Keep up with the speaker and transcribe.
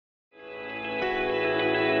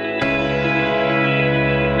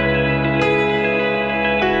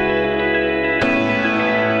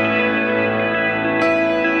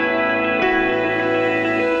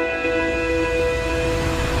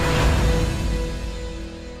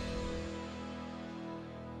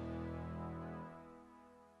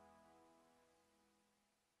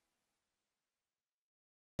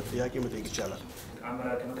ጥያቄ መጠየቅ ይቻላል አማራ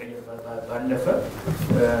ከመቀየር ባለፈ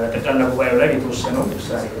ጠቅላላ ጉባኤው ላይ የተወሰነው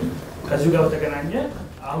ውሳኔ ከዚህ ጋር ተገናኘ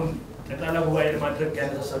አሁን ጠቅላላ ጉባኤ ለማድረግ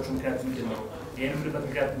ያነሳሳችሁ ምክንያት ምንድነው ይሄን ምንድነው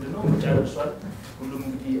ምክንያት ምንድነው ምርጫ ደርሷል ሁሉም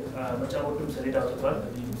እንግዲህ ምርጫ ቦርዱም ሰሌዳ አውጥቷል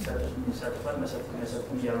ይሳተፋል መሰረት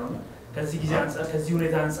ይያለው ከዚህ ጊዜ አንፃር ከዚህ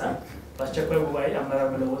ሁኔታ አንፃር በአስቸኳይ ጉባኤ አመራር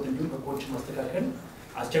መለወጥ እንዲሁም ህጎች ማስተካከል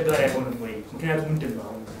አስቸጋሪ አይሆንም ወይ ምክንያቱም ምንድነው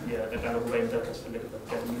አሁን የጠቅላላ ጉባኤ መድረክ ያስፈልግበት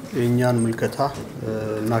የኛን ምልከታ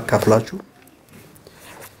እናካፍላችሁ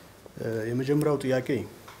የመጀመሪያው ጥያቄ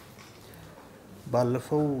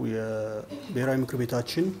ባለፈው የብሔራዊ ምክር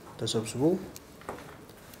ቤታችን ተሰብስቦ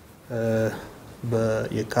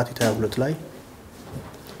በየካቲት 22 ላይ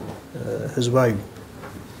ህዝባዊ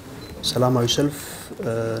ሰላማዊ ሰልፍ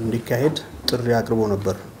እንዲካሄድ ጥሪ አቅርቦ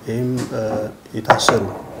ነበር ይሄም የታሰሩ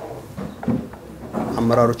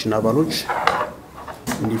አመራሮችና አባሎች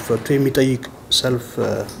እንዲፈቱ የሚጠይቅ ሰልፍ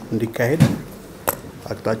እንዲካሄድ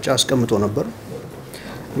አቅጣጫ አስቀምጦ ነበር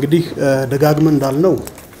እንግዲህ ደጋግመን እንዳልነው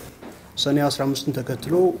ሰኔ 15ን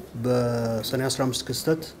ተከትሎ በሰኔ 15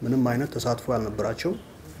 ክስተት ምንም አይነት ተሳትፎ ያልነበራቸው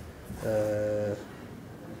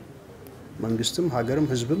መንግስትም ሀገርም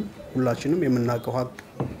ህዝብም ሁላችንም የምናቀው ሀቅ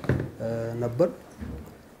ነበር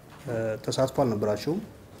ተሳትፎ አልነበራቸው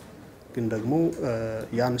ግን ደግሞ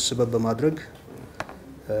ያን ስበብ በማድረግ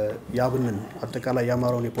ያብንን አጠቃላይ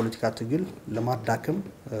ያማራውን የፖለቲካ ትግል ለማዳከም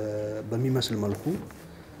በሚመስል መልኩ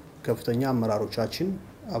ከፍተኛ አመራሮቻችን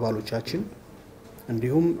አባሎቻችን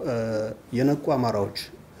እንዲሁም የነቁ አማራዎች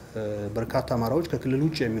በርካታ አማራዎች ከክልል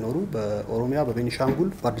ውጭ የሚኖሩ በኦሮሚያ በቤኒሻንጉል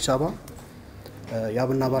በአዲስ አበባ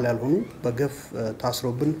ያብና አባል ያልሆኑ በገፍ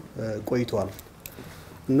ታስረውብን ቆይተዋል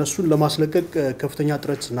እነሱን ለማስለቀቅ ከፍተኛ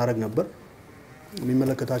ጥረት እናደርግ ነበር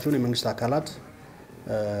የሚመለከታቸውን የመንግስት አካላት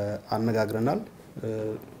አነጋግረናል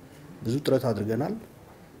ብዙ ጥረት አድርገናል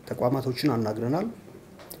ተቋማቶችን አናግረናል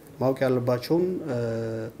ማወቅ ያለባቸውን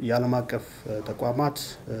የዓለም አቀፍ ተቋማት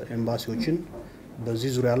ኤምባሲዎችን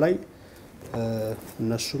በዚህ ዙሪያ ላይ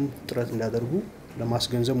እነሱም ጥረት እንዲያደርጉ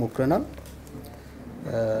ለማስገንዘብ ሞክረናል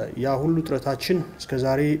ያ ሁሉ ጥረታችን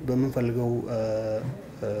እስከዛሬ በመንፈልገው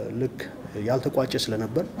ልክ ያልተቋጨ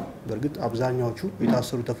ስለነበር በርግጥ አብዛኛዎቹ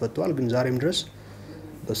የታሰሩ ተፈተዋል ግን ዛሬም ድረስ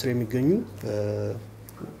በስር የሚገኙ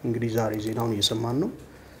እንግዲህ ዛሬ ዜናውን እየሰማን ነው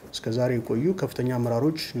እስከዛሬ የቆዩ ከፍተኛ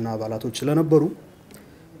አመራሮች እና አባላቶች ስለነበሩ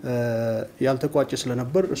ያልተቋጨ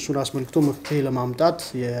ስለነበር እሱን አስመልክቶ መፍትሄ ለማምጣት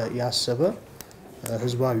ያሰበ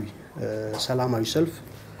ህዝባዊ ሰላማዊ ሰልፍ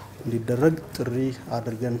እንዲደረግ ጥሪ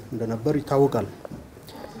አድርገን እንደነበር ይታወቃል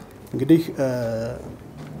እንግዲህ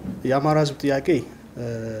የአማራ ህዝብ ጥያቄ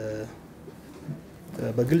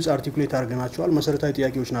በግልጽ አርቲኩሌት አድርገናቸዋል መሰረታዊ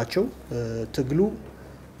ጥያቄዎች ናቸው ትግሉ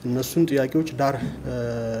እነሱን ጥያቄዎች ዳር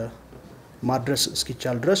ማድረስ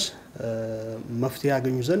እስኪቻል ድረስ መፍትሄ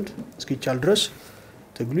ያገኙ ዘንድ እስኪቻል ድረስ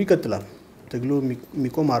ትግሉ ይቀጥላል ትግሉ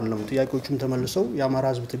የሚቆም አይደለም ጥያቄዎቹም ተመልሰው የአማራ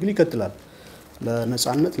ህዝብ ትግል ይቀጥላል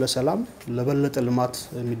ለነጻነት ለሰላም ለበለጠ ልማት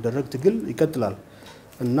የሚደረግ ትግል ይቀጥላል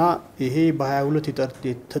እና ይሄ በ22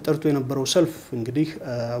 ተጠርቶ የነበረው ሰልፍ እንግዲህ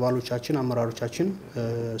አባሎቻችን አመራሮቻችን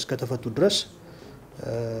እስከተፈቱ ድረስ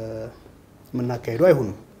ምናካሄዱ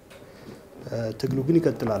አይሆንም ትግሉ ግን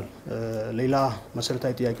ይቀጥላል ሌላ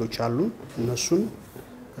መሰረታዊ ጥያቄዎች አሉ እነሱን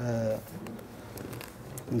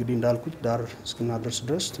እንግዲህ እንዳልኩት ዳር እስከናደርስ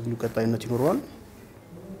ድረስ ትግሉ ቀጣይነት ይኖረዋል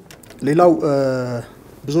ሌላው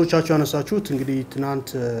ብዙዎቻችሁ ያነሳችሁት እንግዲህ ትናንት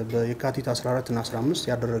በየካቲት 14 እና 15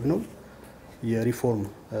 ያደረግነው የሪፎርም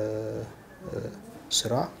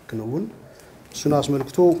ስራ ክንውን እሱን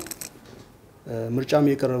አስመልክቶ ምርጫም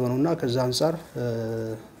እየቀረበ ነውና ከዛ አንፃር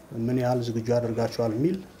ምን ያህል ዝግጁ ያደርጋቸዋል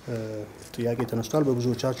ሚል ጥያቄ ተነስቷል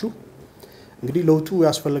በብዙዎቻችሁ እንግዲህ ለውጡ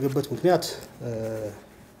ያስፈልገበት ምክንያት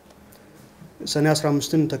ሰኔ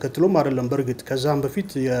 15ን ተከትሎም አይደለም በርግጥ ከዛም በፊት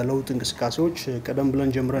የለውጥ እንቅስቃሴዎች ቀደም ብለን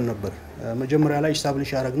ጀምረን ነበር መጀመሪያ ላይ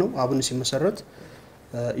ኢስታብሊሽ ያደረግነው አብን ሲመሰረት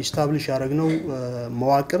ኢስታብሊሽ ያደረግነው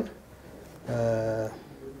መዋቅር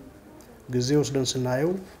ጊዜ ወስደን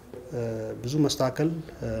ስናየው ብዙ መስተካከል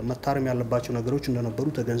መታረም ያለባቸው ነገሮች እንደነበሩ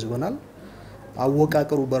ተገንዝበናል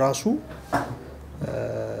አወቃቀሩ በራሱ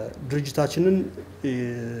ድርጅታችንን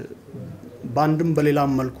ባንድም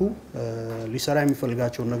በሌላም መልኩ ሊሰራ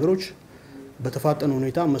የሚፈልጋቸው ነገሮች በተፋጠነ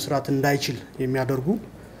ሁኔታ መስራት እንዳይችል የሚያደርጉ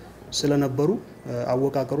ስለነበሩ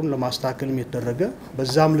አወቃቀሩን ለማስተካከል የተደረገ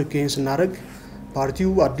በዛም ልክ ይሄን ስናደርግ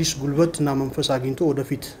ፓርቲው አዲስ ጉልበትና መንፈስ አግኝቶ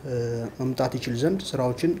ወደፊት መምጣት ይችል ዘንድ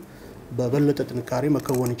ስራዎችን በበለጠ ጥንካሬ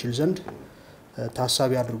መከወን ይችል ዘንድ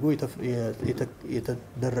ታሳቢ አድርጎ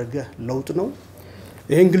የተደረገ ለውጥ ነው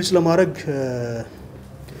ይሄን ግልጽ ለማድረግ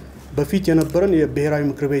በፊት የነበረን የብሔራዊ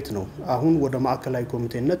ምክር ቤት ነው አሁን ወደ ማዕከላዊ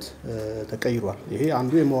ኮሚቴነት ተቀይሯል ይሄ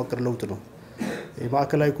አንዱ የመዋቅር ለውጥ ነው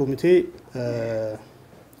የማዕከላዊ ኮሚቴ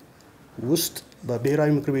ውስጥ በብሔራዊ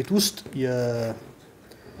ምክር ቤት ውስጥ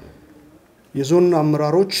የዞን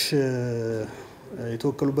አመራሮች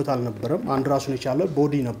የተወከሉበት አልነበረም አንድ ራሱን የቻለ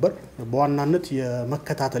ቦዲ ነበር በዋናነት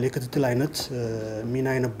የመከታተል የክትትል አይነት ሚና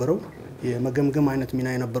የነበረው የመገምገም አይነት ሚና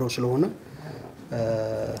የነበረው ስለሆነ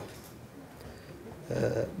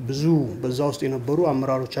ብዙ በዛ ውስጥ የነበሩ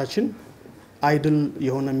አመራሮቻችን አይድል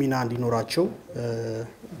የሆነ ሚና እንዲኖራቸው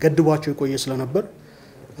ገድቧቸው የቆየ ስለነበር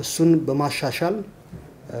እሱን በማሻሻል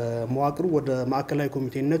መዋቅሩ ወደ ማዕከላዊ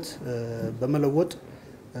ኮሚቴነት በመለወጥ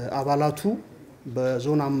አባላቱ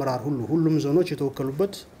በዞን አመራር ሁሉም ዞኖች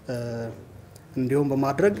የተወከሉበት እንዲሁም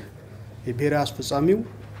በማድረግ የብሔራዊ አስፈጻሚው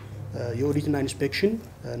የኦዲትና ኢንስፔክሽን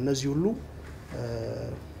እነዚህ ሁሉ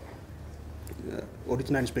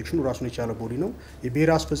ኦዲትና ኢንስፔክሽኑ ራሱን የቻለ ቦዲ ነው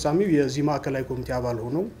የብሔራዊ አስፈጻሚው የዚህ ማዕከላዊ ኮሚቴ አባል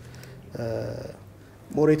ሆነው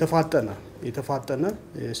ሞር የተፋጠነ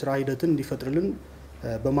የስራ ሂደትን እንዲፈጥርልን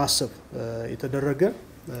በማሰብ የተደረገ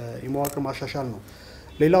የመዋቅር ማሻሻል ነው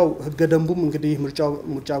ሌላው ህገ ደንቡም እንግዲህ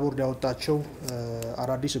ምርጫ ቦርድ ያወጣቸው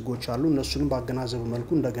አራዲስ ህጎች አሉ እነሱንም ባገናዘበ መልኩ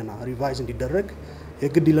እንደገና ሪቫይዝ እንዲደረግ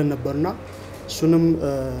የግድ ይለን ነበርና እሱንም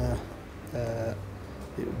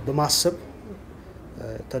በማሰብ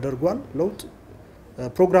ተደርጓል ለውጥ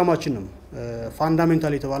ፕሮግራማችንም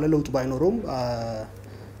ፋንዳሜንታል የተባለ ለውጥ ባይኖርም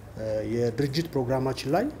የድርጅት ፕሮግራማችን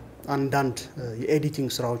ላይ አንዳንድ የኤዲቲንግ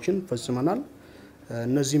ስራዎችን ፈጽመናል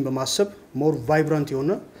እነዚህን በማሰብ ሞር ቫይብራንት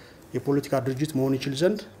የሆነ የፖለቲካ ድርጅት መሆን ይችል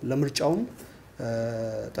ዘንድ ለምርጫውም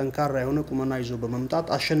ጠንካራ የሆነ ቁመና ይዞ በመምጣት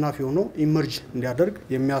አሸናፊ ሆኖ ኢመርጅ እንዲያደርግ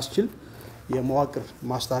የሚያስችል የመዋቅር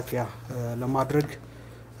ማስተካከያ ለማድረግ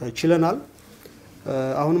ችለናል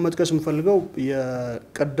አሁን መጥቀስ የምፈልገው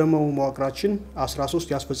የቀደመው መዋቅራችን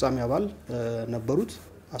 13 ያስፈጻሚ አባል ነበሩት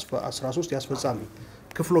 13 ያስፈጻሚ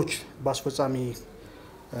ክፍሎች በአስፈጻሚ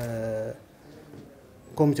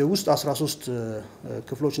ኮሚቴው ውስጥ 13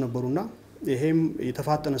 ክፍሎች ነበሩና ይሄም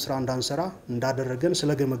የተፋጠነ ስራ እንዳንሰራ እንዳደረገን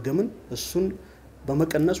ስለገመገምን እሱን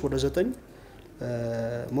በመቀነስ ወደ 9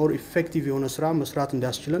 ሞር ኢፌክቲቭ የሆነ ስራ መስራት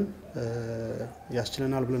እንዲያስችለን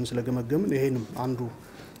ያስችለናል ብለን ስለገመገምን ይሄንም አንዱ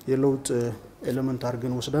የለውጥ ኤሌመንት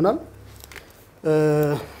አድርገን ወስደናል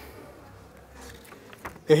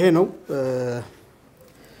ይሄ ነው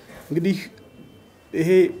እንግዲህ ይሄ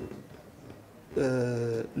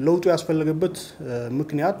ለውጡ ያስፈልገበት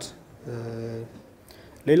ምክንያት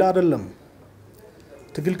ሌላ አይደለም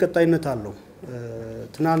ትግል ቀጣይነት አለው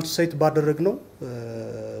ትናንት ሴት ባደረግነው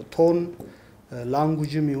ቶን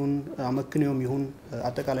ላንጉጅም ይሁን አመክንዮም ይሁን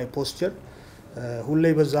አጠቃላይ ፖስቸር ሁሌ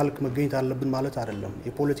በዛልክ መገኘት አለብን ማለት አይደለም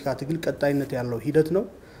የፖለቲካ ትግል ቀጣይነት ያለው ሂደት ነው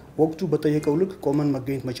ወቅቱ በጠየቀው ልክ ቆመን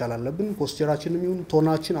መገኘት መቻል አለብን ፖስቸራችንም ይሁን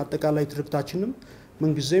ቶናችን አጠቃላይ ትርክታችንም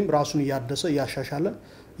ምን ጊዜም ራሱን ያደሰ ያሻሻለ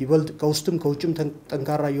ይበልጥ ከውስጥም ከውጭም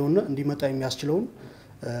ጠንካራ የሆነ እንዲመጣ የሚያስችለውን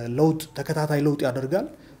ለውጥ ተከታታይ ለውጥ ያደርጋል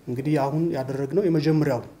እንግዲህ አሁን ያደረግነው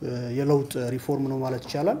የመጀመሪያው የለውጥ ሪፎርም ነው ማለት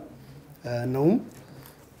ይቻላል ነው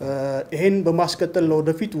ይሄን በማስቀጠል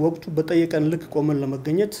ለወደፊት ወቅቱ በጠየቀን ልክ ቆመን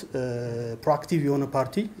ለመገኘት ፕሮአክቲቭ የሆነ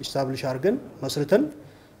ፓርቲ ኢስታብሊሽ አድርገን መስርተን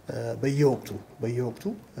በየወቅቱ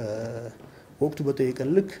ወቅቱ በጠየቀን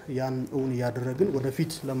ልክ ያን እውን ያደረግን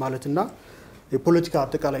ወደፊት ለማለትና የፖለቲካ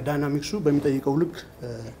አጠቃላይ ዳይናሚክሱ በሚጠይቀው ልክ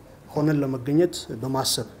ሆነን ለመገኘት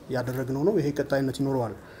በማሰብ ያደረግነው ነው ይሄ ቀጣይነት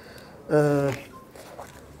ይኖረዋል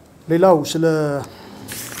ሌላው ስለ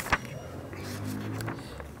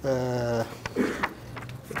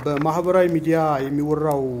በማህበራዊ ሚዲያ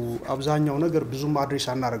የሚወራው አብዛኛው ነገር ብዙም አድሬስ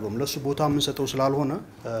አናደርገውም ለሱ ቦታ ምን ሰጠው ስላልሆነ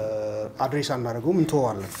አድሬስ አናደርገውም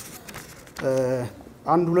እንተዋለን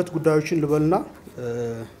አንድ ሁለት ጉዳዮችን ልበልና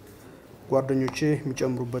ጓደኞቼ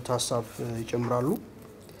የሚጨምሩበት ሐሳብ ይጨምራሉ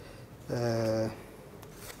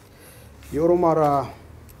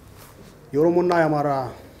የኦሮሞና የአማራ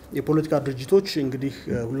የፖለቲካ ድርጅቶች እንግዲህ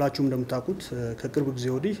ሁላችሁም እንደምታውቁት ከቅርብ ጊዜ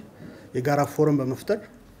ወዲህ የጋራ ፎረም በመፍጠር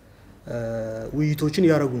ውይይቶችን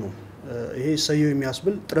ያረጉ ነው ይሄ ሰየው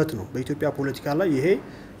የሚያስብል ጥረት ነው በኢትዮጵያ ፖለቲካ ላይ ይሄ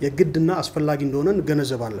የግድና አስፈላጊ እንደሆነ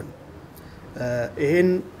እንገነዘባለን ይሄን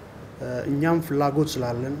እኛም ፍላጎት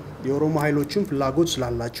ስላለን የኦሮሞ ኃይሎችም ፍላጎት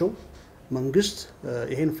ስላላቸው መንግስት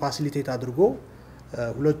ይሄን ፋሲሊቴት አድርጎ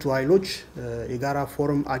ሁለቱ ኃይሎች የጋራ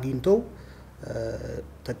ፎረም አግኝተው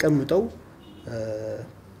ተቀምጠው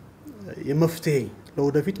የመፍትሄ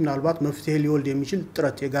ለወደፊት ምናልባት መፍትሄ ሊወልድ የሚችል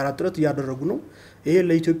ጥረት የጋራ ጥረት ያደረጉ ነው ይሄ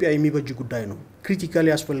ለኢትዮጵያ የሚበጅ ጉዳይ ነው ክሪቲካሊ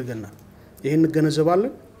ያስፈልገናል ይሄን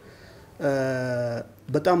እንገነዘባለን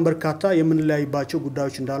በጣም በርካታ የምንለያይባቸው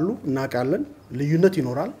ጉዳዮች እንዳሉ እናቃለን ልዩነት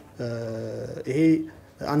ይኖራል ይሄ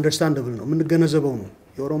አንደርስታንደብል ነው የምንገነዘበው ነው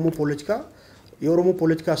የኦሮሞ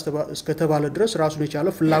ፖለቲካ እስከተባለ ድረስ ራሱን የቻለ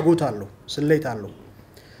ፍላጎት አለው ስሌት አለው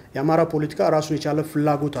የአማራ ፖለቲካ ራሱን የቻለ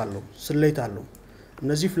ፍላጎት አለው ስሌት አለው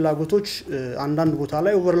እነዚህ ፍላጎቶች አንዳንድ ቦታ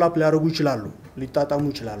ላይ ኦቨርላፕ ሊያደርጉ ይችላሉ ሊጣጣሙ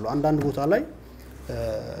ይችላሉ አንዳንድ ቦታ ላይ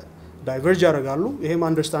ዳይቨርጅ ያደርጋሉ ይሄም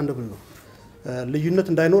አንደርስታንደብል ነው ልዩነት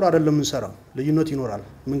እንዳይኖር አይደለም እንሰራው ልዩነት ይኖራል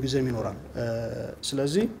ምን ጊዜም ይኖራል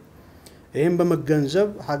ስለዚህ ይሄን በመገንዘብ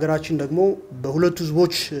ሀገራችን ደግሞ በሁለቱ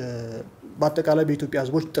ህዝቦች በአጠቃላይ በኢትዮጵያ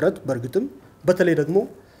ህዝቦች ጥረት በርግጥም በተለይ ደግሞ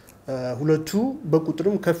ሁለቱ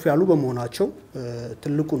በቁጥርም ከፍ ያሉ በመሆናቸው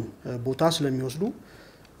ትልቁን ቦታ ስለሚወስዱ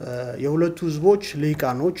የሁለቱ ህዝቦች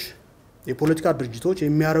ልሂቃኖች የፖለቲካ ድርጅቶች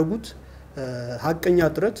የሚያረጉት ሀቀኛ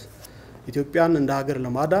ጥረት ኢትዮጵያን እንደ ሀገር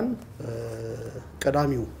ለማዳን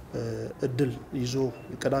ቀዳሚውን እድል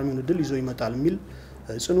ይዞ ይመጣል የሚል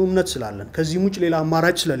ጽኑ እምነት ስላለን ከዚህ ውጭ ሌላ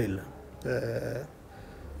አማራጭ ስለሌለ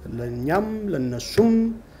ለኛም ለነሱም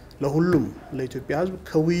ለሁሉም ለኢትዮጵያ ህዝብ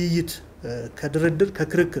ከውይይት ከድርድር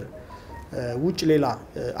ከክርክር ውጭ ሌላ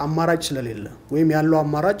አማራጭ ስለሌለ ወይም ያለው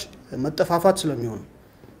አማራጭ መጠፋፋት ስለሚሆን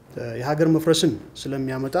የሀገር መፍረስን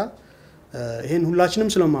ስለሚያመጣ ይሄን ሁላችንም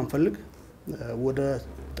ስለማንፈልግ ወደ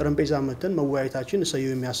ጠረጴዛ መተን መወያየታችን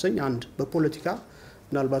እሰየው የሚያሰኝ አንድ በፖለቲካ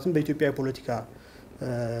ምናልባትም በኢትዮጵያ ፖለቲካ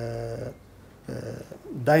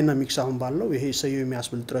ዳይናሚክስ አሁን ባለው ይሄ እሰየው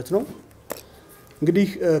የሚያስብል ጥረት ነው እንግዲህ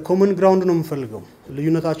ኮመን ግራውንድ ነው የምፈልገው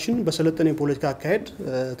ልዩነታችን በሰለጠነ የፖለቲካ አካሄድ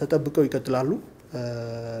ተጠብቀው ይቀጥላሉ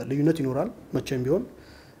ልዩነት ይኖራል መቼም ቢሆን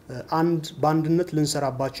አንድ ባንድነት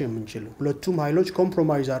ልንሰራባቸው የምንችል ሁለቱም ኃይሎች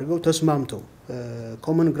ኮምፕሮማይዝ አድርገው ተስማምተው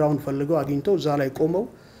ኮመን ግራውንድ ፈልገው አግኝተው እዛ ላይ ቆመው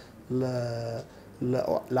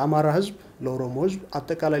ለአማራ ህዝብ ለኦሮሞ ህዝብ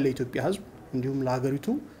አጠቃላይ ለኢትዮጵያ ህዝብ እንዲሁም ለሀገሪቱ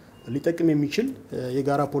ሊጠቅም የሚችል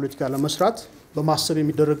የጋራ ፖለቲካ ለመስራት በማሰብ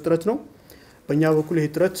የሚደረግ ጥረት ነው በእኛ በኩል ይሄ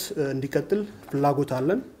ጥረት እንዲቀጥል ፍላጎት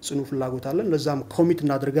አለን ጽኑ ፍላጎት አለን ለዛም ኮሚት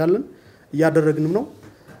እናደርጋለን እያደረግንም ነው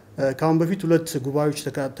ካሁን በፊት ሁለት ጉባኤዎች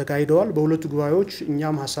ተካሂደዋል በሁለቱ ጉባኤዎች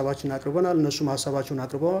እኛም ሐሳባችንን አቅርበናል እነሱም ሐሳባቸውን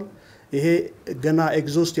አቅርበዋል ይሄ ገና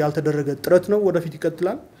ኤግዞስት ያልተደረገ ጥረት ነው ወደፊት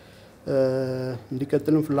ይቀጥላል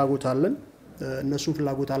እንዲቀጥልም ፍላጎት አለን እነሱም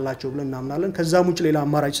ፍላጎት አላቸው ብለን እናምናለን ከዛም ውጭ ሌላ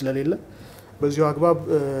አማራጭ ስለሌለ በዚሁ አግባብ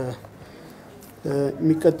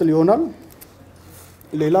የሚቀጥል ይሆናል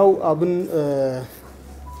ሌላው አብን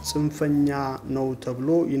ጽንፈኛ ነው ተብሎ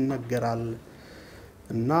ይነገራል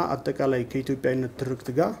እና አጠቃላይ ከኢትዮጵያዊነት ትርክት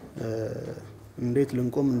ጋር እንዴት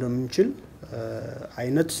ልንቆም እንደምንችል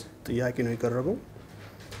አይነት ጥያቄ ነው የቀረበው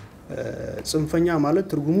ጽንፈኛ ማለት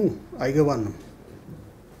ትርጉሙ አይገባንም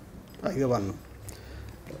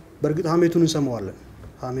በርግጥ ሀሜቱን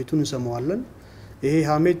እንሰማዋለን ይሄ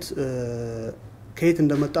ሀሜት ከየት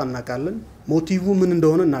እንደመጣ እናቃለን ሞቲቭ ምን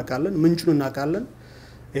እንደሆነ እናቃለን ምንጩን እናቃለን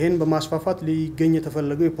ይሄን በማስፋፋት ሊገኝ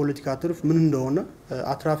የተፈለገው የፖለቲካ ትርፍ ምን እንደሆነ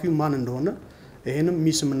አትራፊው ማን እንደሆነ ይሄንም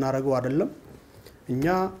ሚስ ምናረገው አይደለም እኛ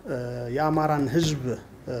የአማራን ህዝብ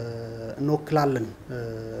እንወክላለን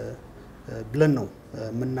ብለን ነው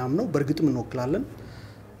ምናምነው በርግጥም እንወክላለን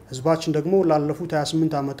ህዝባችን ደግሞ ላለፉት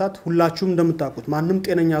 28 አመታት ሁላችሁም እንደምታውቁት ማንንም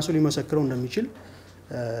ጤነኛ ሰው ሊመሰክረው እንደሚችል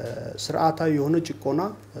ስርዓታዊ የሆነ ጭቆና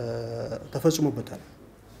ተፈጽሞበታል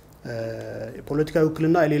የፖለቲካዊ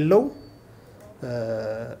ውክልና የሌለው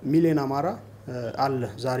ሚሊዮን አማራ አለ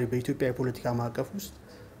ዛሬ በኢትዮጵያ የፖለቲካ ማዕቀፍ ውስጥ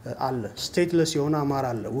አለ ስቴትለስ የሆነ አማራ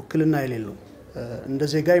አለ ውክልና የሌለው እንደ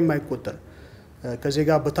ዜጋ የማይቆጠር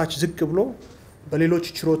ከዜጋ በታች ዝቅ ብሎ በሌሎች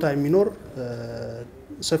ችሮታ የሚኖር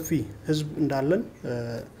ሰፊ ህዝብ እንዳለን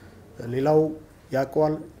ሌላው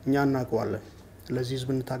ያቋል እኛ እናቀዋለን ለዚህ ህዝብ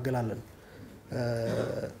እንታገላለን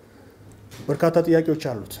በርካታ ጥያቄዎች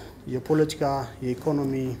አሉት የፖለቲካ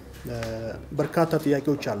የኢኮኖሚ በርካታ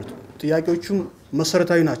ጥያቄዎች አሉት ጥያቄዎቹም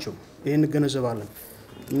መሰረታዊ ናቸው ይሄን ገነዘባለን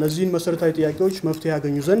እነዚህን መሰረታዊ ጥያቄዎች መፍትሄ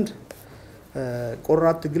ያገኙ ዘንድ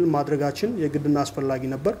ቆራጥ ትግል ማድረጋችን የግድና አስፈላጊ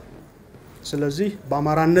ነበር ስለዚህ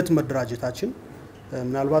በአማራነት መደራጀታችን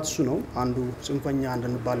ምናልባት እሱ ነው አንዱ ጽንፈኛ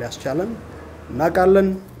እንድንባል ያስቻለን እናቃለን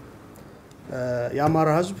የአማራ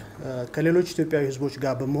ህዝብ ከሌሎች ኢትዮጵያዊ ህዝቦች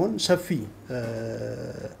ጋር በመሆን ሰፊ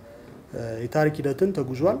የታሪክ ሂደትን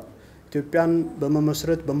ተጉዟል ኢትዮጵያን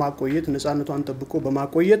በመመስረት በማቆየት ነፃነቷን ጠብቆ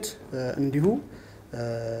በማቆየት እንዲሁ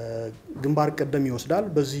ግንባር ቀደም ይወስዳል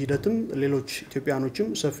በዚህ ሂደትም ሌሎች ኢትዮጵያኖችም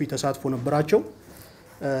ሰፊ ተሳትፎ ነበራቸው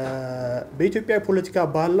በኢትዮጵያ ፖለቲካ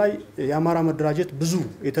ባህል ላይ የአማራ መደራጀት ብዙ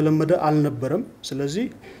የተለመደ አልነበረም ስለዚህ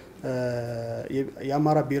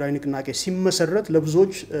የአማራ ብሔራዊ ንቅናቄ ሲመሰረት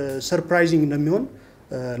ለብዙዎች ሰርፕራይዚንግ እንደሚሆን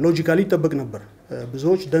ሎጂካሊ ይጠበቅ ነበር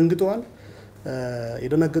ብዙዎች ደንግጠዋል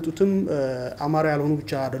የደነገጡትም አማራ ያልሆኑ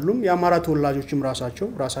ብቻ አይደሉም የአማራ ተወላጆችም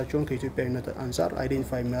ራሳቸውን ከኢትዮጵያዊነት አንፃር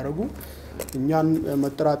አይዴንቲፋይ የሚያደርጉ እኛን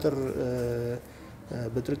መጠራጠር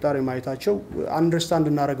በጥርጣሬ ማየታቸው አንደርስታንድ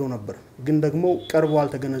እናደርገው ነበር ግን ደግሞ ቀርቦ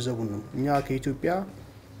አልተገነዘቡንም እኛ ከኢትዮጵያ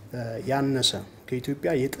ያነሰ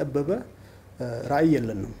ከኢትዮጵያ የጠበበ ራዕይ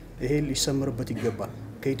የለንም ይሄ ሊሰመርበት ይገባል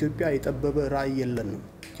ከኢትዮጵያ የጠበበ ራዕይ የለንም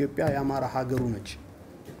ኢትዮጵያ የአማራ ሀገሩ ነች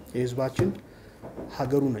የህዝባችን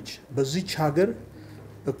ሀገሩ ነች በዚህች ሀገር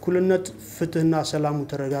እኩልነት ፍትህና ሰላሙ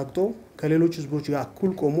ተረጋግጦ ከሌሎች ህዝቦች ጋር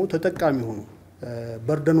እኩል ቆሞ ተጠቃሚ ሆኖ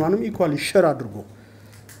በርደኗንም ኢኳሊ ሼር አድርጎ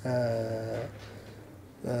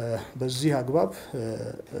በዚህ አግባብ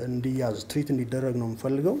እንዲያዝ ትሪት እንዲደረግ ነው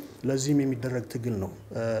የምፈልገው ለዚህም የሚደረግ ትግል ነው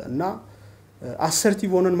እና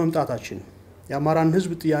አሰርቲቭ ሆነን መምጣታችን የአማራን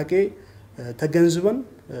ህዝብ ጥያቄ ተገንዝበን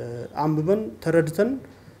አንብበን ተረድተን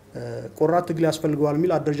ቆራት ትግል ያስፈልገዋል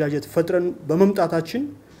ሚል አደረጃጀት ፈጥረን በመምጣታችን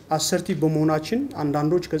አሰርቲቭ በመሆናችን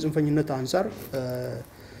አንዳንዶች ከጽንፈኝነት አንፃር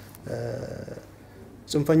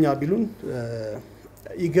ጽንፈኛ ቢሉን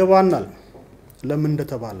ይገባናል ለምን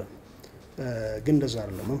እንደተባለ ግን እንደዛ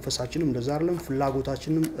አይደለም መንፈሳችንም እንደዛ አይደለም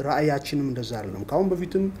ፍላጎታችንም ራእያችንም እንደዛ አይደለም ካሁን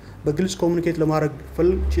በፊትም በግልጽ ኮሙኒኬት ለማድረግ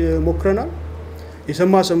ሞክረናል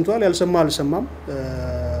የሰማ ሰምቷል ያልሰማ አልሰማም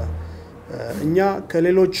እኛ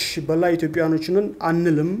ከሌሎች በላይ ኢትዮጵያኖችንን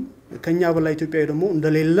አንልም ከኛ በላይ ኢትዮጵያዊ ደግሞ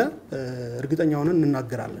እንደሌለ እርግጠኛ ሆነን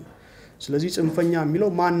እንናገራለን ስለዚህ ጽንፈኛ የሚለው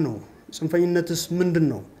ማን ነው ጽንፈኝነትስ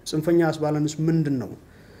ምንድነው ጽንፈኛ አስባለንስ ምንድነው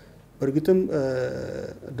በርግጥም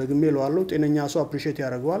ደግሜ ለዋለው ጤነኛ ሰው አፕሪሺየት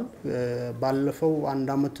ያደርጋል ባለፈው አንድ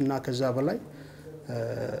አመትና ከዛ በላይ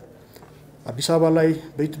አዲስ አበባ ላይ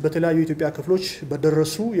በተለያዩ ኢትዮጵያ ክፍሎች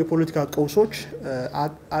በደረሱ የፖለቲካ ቀውሶች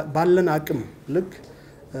ባለን አቅም ልክ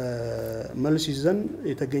መልስ ይዘን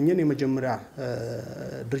የተገኘን የመጀመሪያ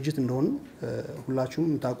ድርጅት እንደሆነ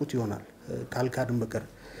ሁላችሁም ታውቁት ይሆናል ካልካድም በቀር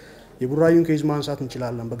የቡራዩን ኬዝ ማንሳት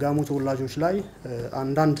እንችላለን በጋሞ ተወላጆች ላይ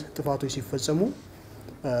አንዳንድ ጥፋቶች ሲፈጸሙ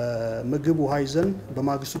ምግብ ውሃ ይዘን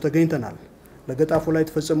በማግስቱ ተገኝተናል ለገጣፎ ላይ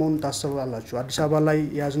ተፈጸመውን ታስባላችሁ አዲስ አበባ ላይ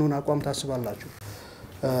ያዝነውን አቋም ታስባላችሁ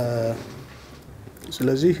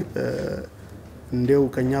ስለዚህ እንደው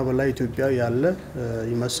ከኛ በላይ ኢትዮጵያ ያለ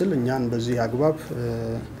ይመስል እኛን በዚህ አግባብ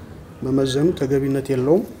መመዘኑ ተገቢነት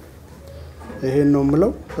የለውም ይሄን ነው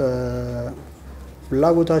ምለው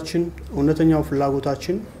ፍላጎታችን እውነተኛው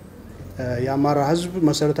ፍላጎታችን የአማራ ህዝብ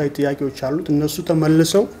መሰረታዊ ጥያቄዎች አሉት እነሱ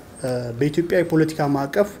ተመልሰው በኢትዮጵያ የፖለቲካ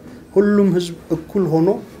ማዕቀፍ ሁሉም ህዝብ እኩል ሆኖ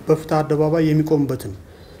በፍትህ አደባባይ የሚቆምበትን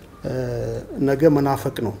ነገ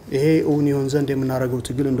መናፈቅ ነው ይሄ እውን ይሆን ዘንድ የምናረጋው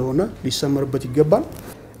ትግል እንደሆነ ሊሰመርበት ይገባል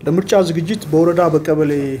ለምርጫ ዝግጅት በወረዳ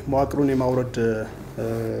በቀበሌ መዋቅሩን የማውረድ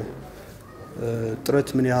ጥረት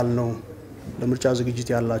ምን ያህል ነው ለምርጫ ዝግጅት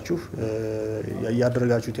ያላችሁ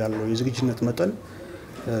ያያደረጋችሁት ያለው የዝግጅነት መጠን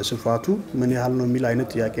ስፋቱ ምን ያህል ነው የሚል አይነት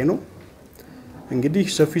ጥያቄ ነው እንግዲህ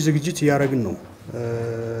ሰፊ ዝግጅት ያያረግን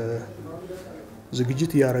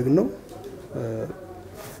ነው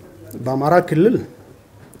በአማራ ክልል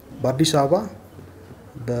በአዲስ አበባ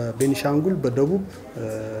በቤኒሻንጉል በደቡብ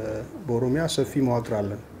በኦሮሚያ ሰፊ መዋቅር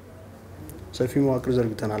አለን ሰፊ መዋቅር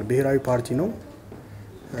ዘርግተናል ብሔራዊ ፓርቲ ነው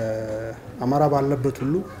አማራ ባለበት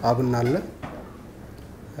ሁሉ አብን አለ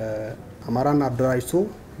አማራን አደራጅቶ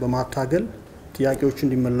በማታገል ጥያቄዎች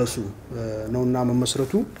እንዲመለሱ ነውና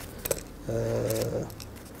መመስረቱ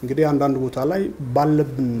እንግዲህ አንዳንድ ቦታ ላይ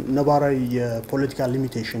ባለብን ነባራዊ የፖለቲካ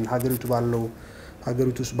ሊሚቴሽን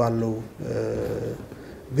ሀገሪቱስ ባለው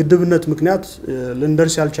ግድብነት ምክንያት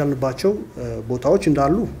ለንደርስ ያልቻልንባቸው ቦታዎች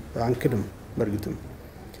እንዳሉ አንክድም በርግጥም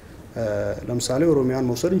ለምሳሌ ኦሮሚያን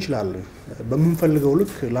መውሰድ እንችላለን በመንፈልገው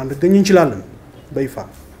ልክ ላንገኝ እንችላለን በይፋ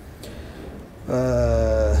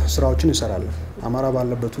ስራዎችን እንሰራለን አማራ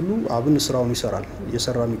ባለበት ሁሉ አብን ስራውን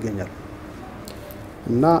እየሰራም ይገኛል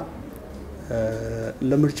እና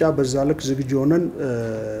ለምርጫ በዛ ልክ ዝግጁ ሆነን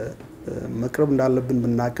መቅረብ እንዳለብን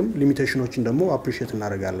ብናቅም ሊሚቴሽኖችን ደግሞ አፕሪሺየት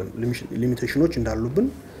እናደርጋለን ሊሚቴሽኖች እንዳሉብን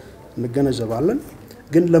እንገነዘባለን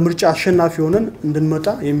ግን ለምርጫ አሸናፊ ሆነን እንድንመጣ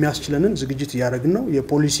የሚያስችለንን ዝግጅት ያደረግን ነው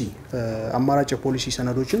የፖሊሲ አማራጭ የፖሊሲ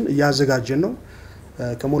ሰነዶችን ያዘጋጀን ነው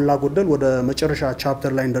ከሞላ ጎደል ወደ መጨረሻ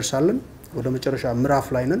ቻፕተር ላይ እንደርሳለን ወደ መጨረሻ ምዕራፍ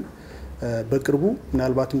ላይ ነን በቅርቡ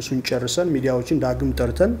ምናልባትም እሱን ጨርሰን ሚዲያዎችን ዳግም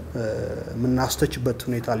ጠርተን ምናስተችበት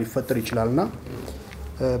ሁኔታ ሊፈጠር ይችላልና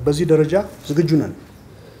በዚህ ደረጃ ዝግጁ ነን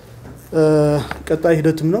ቀጣይ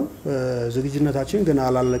ሂደትም ነው ዝግጅነታችን ገና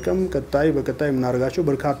አላለቀም በቀጣይ ምናረጋቸው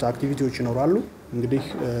በርካታ አክቲቪቲዎች ይኖራሉ እንግዲህ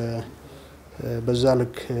በዛ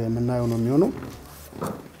ልክ ምናየው ነው የሚሆነው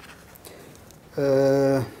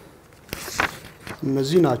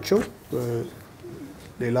እነዚህ ናቸው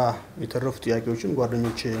ሌላ የተረፉ ጥያቄዎችን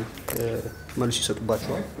ጓደኞቼ መልስ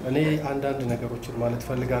ይሰጡባቸዋል እኔ አንዳንድ ነገሮችን ማለት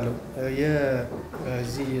ፈልጋለሁ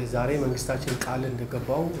የዚህ ዛሬ መንግስታችን ቃል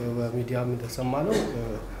እንደገባው በሚዲያም እንደሰማነው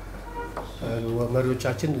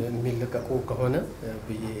መሪዎቻችን የሚለቀቁ ከሆነ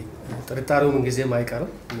ጥርጣሬው ምን ጊዜም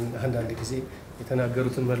አይቀርም አንዳንድ ጊዜ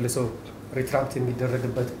የተናገሩትን መልሰው ሪትራክት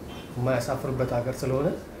የሚደረግበት የማያሳፍርበት ሀገር ስለሆነ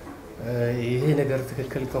ይሄ ነገር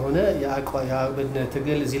ትክክል ከሆነ የአብን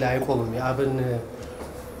ትግል እዚህ ላይ አይቆምም የአብን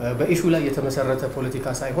በኢሹ ላይ የተመሰረተ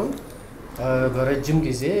ፖለቲካ ሳይሆን በረጅም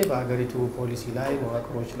ጊዜ በአገሪቱ ፖሊሲ ላይ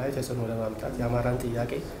መዋቅሮች ላይ ተጽዕኖ ለማምጣት የአማራን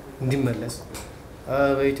ጥያቄ እንዲመለስ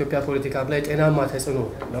በኢትዮጵያ ፖለቲካ ላይ ጤናማ ተጽዕኖ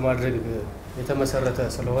ለማድረግ የተመሰረተ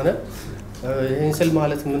ስለሆነ ይህን ስል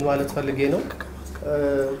ማለት ምን ማለት ፈልጌ ነው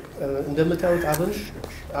እንደምታዩት አብን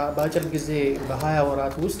በአጭር ጊዜ በ20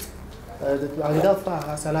 ወራት ውስጥ አንጋፋ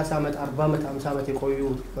 30 ዓመት 40 ዓመት 50 ዓመት የቆዩ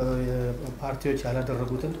ፓርቲዎች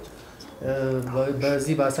ያላደረጉትን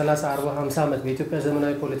በዚህ በ30 40 50 ዓመት በኢትዮጵያ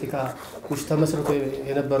ዘመናዊ ፖለቲካ ውስጥ ተመስርቶ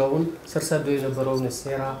የነበረውን ስር ሰዶ የነበረውን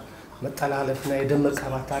ሴራ መጠላለፍና የደም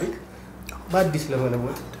መቃባት ታሪክ በአዲስ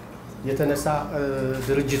ለመለወጥ የተነሳ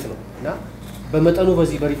ድርጅት ነው እና በመጠኑ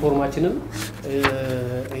በዚህ በሪፎርማችንም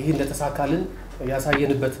ይሄ እንደተሳካልን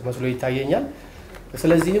ያሳየንበት መስሎ ይታየኛል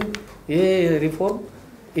ስለዚህም ይሄ ሪፎርም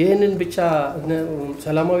ይሄንን ብቻ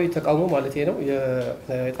ሰላማዊ ተቃውሞ ማለት ነው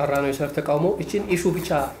የጠራነው የሰልፍ ተቃውሞ እቺን ኢሹ ብቻ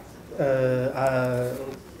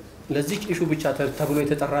ለዚህ ኢሹ ብቻ ተብሎ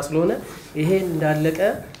የተጠራ ስለሆነ ይሄ እንዳለቀ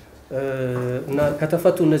እና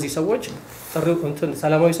ከተፈቱ እነዚህ ሰዎች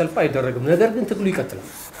ሰላማዊ ሰልፍ አይደረግም ነገር ግን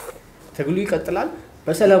ትግሉ ይቀጥላል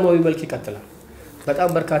በሰላማዊ መልክ ይቀጥላል በጣም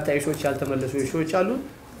በርካታ ኢሹዎች ያልተመለሱ ኢሹዎች አሉ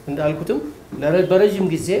እንዳልኩትም በረጅም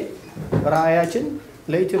ጊዜ ራእያችን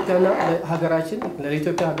ለኢትዮጵያና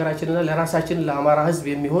ለኢትዮጵያ ሀገራችንና ለራሳችን ለአማራ ህዝብ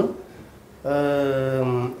የሚሆን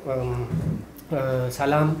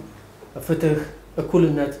ሰላም ፍትህ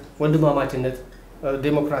እኩልነት ወንድማማችነት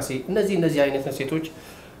ዲሞክራሲ እነዚህ አይነት ሴቶች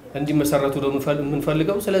እንዲመሰረቱ ነው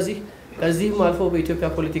የምንፈልገው ስለዚህ ከዚህም አልፎ በኢትዮጵያ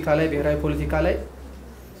ፖለቲካ ላይ ብሔራዊ ፖለቲካ ላይ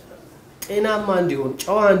ጤናማ እንዲሆን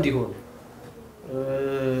ጨዋ እንዲሆን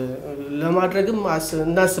ለማድረግም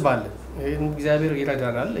እናስባለን እግዚአብሔር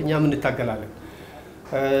ይረዳናል እኛም እንታገላለን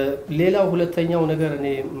ሌላው ሁለተኛው ነገር እኔ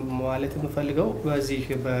ማለት የምፈልገው በዚህ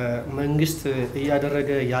በመንግስት እያደረገ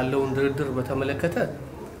ያለውን ድርድር በተመለከተ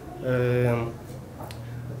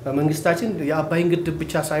መንግስታችን የአባይን ግድብ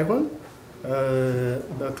ብቻ ሳይሆን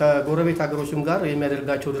ከጎረቤት ሀገሮችም ጋር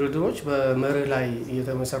የሚያደርጋቸው ድርድሮች በመርህ ላይ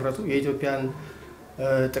የተመሰረቱ የኢትዮጵያን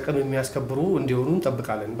ጥቅም የሚያስከብሩ እንዲሆኑ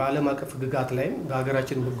እንጠብቃለን በአለም አቀፍ ግጋት ላይ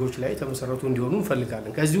በሀገራችን ህጎች ላይ ተመሰረቱ እንዲሆኑ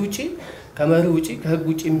እንፈልጋለን ከዚህ ውጪ ከመርህ ውጪ ከህግ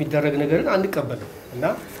ውጪ የሚደረግ ነገርን አንቀበልም እና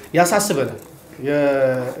ያሳስበናል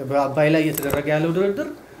በአባይ ላይ የተደረገ ያለው ድርድር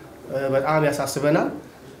በጣም ያሳስበናል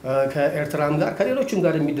ከኤርትራም ጋር ከሌሎችም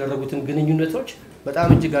ጋር የሚደረጉትን ግንኙነቶች በጣም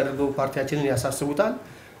እጅግ አድርገው ፓርቲያችንን ያሳስቡታል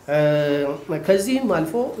ከዚህም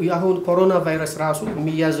አልፎ ያሁን ኮሮና ቫይረስ ራሱ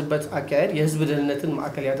የሚያዝበት አካሄድ የህዝብ ደህንነትን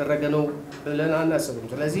ማዕከል ያደረገ ነው ብለን አናስብም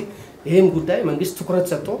ስለዚህ ይሄም ጉዳይ መንግስት ትኩረት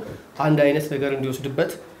ሰጥቶ አንድ አይነት ነገር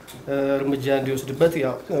እንዲወስድበት እርምጃ እንዲወስድበት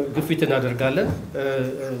ያው ግፊት እናደርጋለን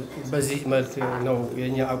በዚህ መልክ ነው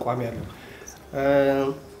የኛ አቋም ያለው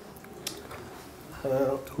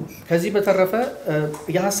ከዚህ በተረፈ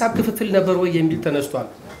የሐሳብ ክፍፍል ነበር ወይ የሚል ተነስቷል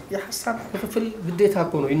የሐሳብ ክፍፍል ግዴታ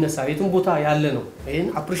እኮ ነው ይነሳል የትም ቦታ ያለ ነው ይሄን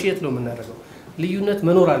አፕሪሺየት ነው የምናደርገው ልዩነት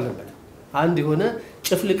መኖር አለበት አንድ የሆነ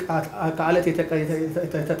ጭፍልቅ ከአለት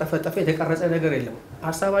የተጠፈጠፈ የተቀረጸ ነገር የለም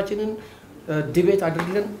ሐሳባችንን ዲቤት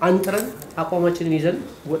አድርገን አንጥረን አቋማችንን ይዘን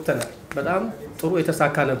ወጥተናል በጣም ጥሩ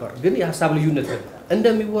የተሳካ ነበር ግን የሐሳብ ልዩነት ነበር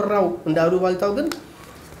እንደሚወራው እንዳሉ ባልታው ግን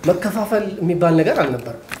መከፋፈል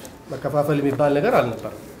የሚባል ነገር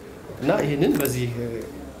አልነበረም እና ይሄንን በዚህ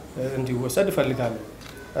እንዲወሰድ ፈልጋለሁ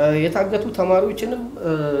የታገቱ ተማሪዎችንም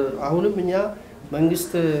አሁንም እኛ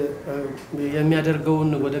መንግስት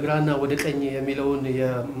የሚያደርገውን ወደ ግራና ወደ ቀኝ የሚለውን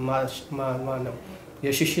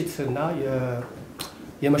የሽሽትና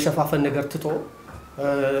የመሸፋፈን ነገር ትቶ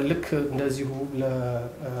ልክ እንደዚሁ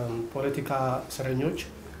ለፖለቲካ እስረኞች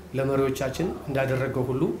ለመሪዎቻችን እንዳደረገው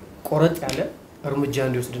ሁሉ ቆረጥ ያለ እርምጃ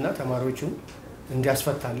እንዲወስድና ተማሪዎቹን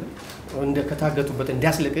እንዲያስፈታልን ከታገቱበት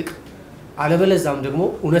እንዲያስለቅቅ አለበለዛም ደግሞ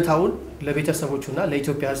እውነታውን ለቤተሰቦቹና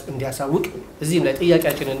ለኢትዮጵያ ህዝብ እንዲያሳውቅ እዚህም ላይ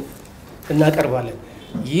ጥያቄያችንን እናቀርባለን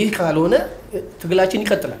ይህ ካልሆነ ትግላችን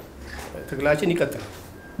ይቀጥላል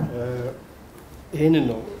ይሄንን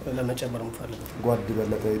ነው ለመጨመር የምፈልገው ጓድ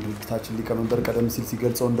በለጠ ድርጅታችን ሊቀመንበር ቀደም ሲል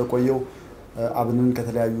ሲገልጸው እንደቆየው አብንን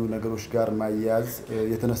ከተለያዩ ነገሮች ጋር ማያያዝ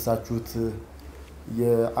የተነሳችሁት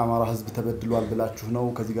የአማራ ህዝብ ተበድሏል ብላችሁ ነው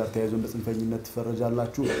ከዚህ ጋር ተያይዞ በጽንፈኝነት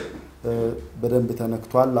ተፈረጃላችሁ በደንብ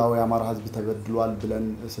ተነክቷል አው የአማራ ህዝብ ተበድሏል ብለን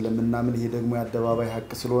ስለምናምን ይሄ ደግሞ ያደባባይ ሀቅ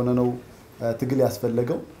ስለሆነ ነው ትግል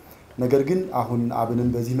ያስፈልገው ነገር ግን አሁን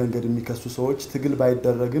አብንን በዚህ መንገድ የሚከሱ ሰዎች ትግል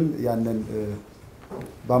ባይደረግም ያንን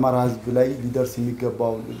በአማራ ህዝብ ላይ ሊደርስ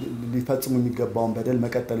የሚገባው ሊፈጽሙ የሚገባውን በደል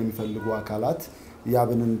መቀጠል የሚፈልጉ አካላት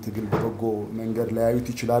ያብንን ትግል በበጎ መንገድ ላይ ያዩት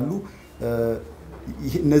ይችላሉ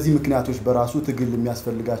እነዚህ ምክንያቶች በራሱ ትግል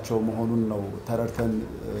የሚያስፈልጋቸው መሆኑን ነው ተረድተን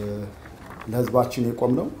ለህዝባችን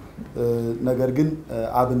የቆምነው ነገር ግን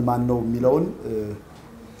አብን ማን ነው የሚለውን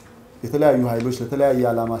የተለያዩ ኃይሎች ለተለያየ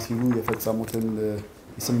ዓላማ ሲሉ የፈጸሙትን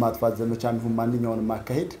ስም ማጥፋት ዘመቻም ይሁን ማንኛውንም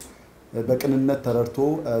ማካሄድ በቅንነት ተረድቶ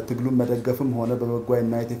ትግሉን መደገፍም ሆነ በበጎ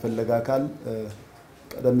ማየት የፈለገ አካል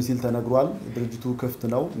ቀደም ሲል ተነግሯል ድርጅቱ ክፍት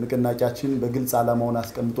ነው ንቅናቄያችን በግልጽ ዓላማውን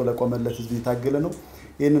አስቀምጦ ለቆመለት ህዝብ የታገለ ነው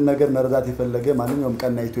ይሄንን ነገር መረዳት የፈለገ ማንኛውም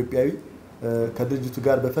ቀና ኢትዮጵያዊ ከድርጅቱ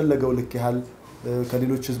ጋር በፈለገው ልክ ያህል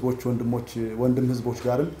ከሌሎች ህዝቦች ወንድም ህዝቦች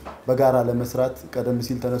ጋርም በጋራ ለመስራት ቀደም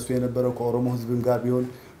ሲል ተነስቶ የነበረው ከኦሮሞ ህዝብም ጋር ቢሆን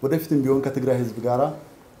ወደፊትም ቢሆን ከትግራይ ህዝብ ጋራ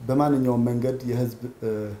በማንኛውም መንገድ የህዝብ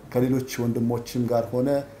ከሌሎች ወንድሞችም ጋር ሆነ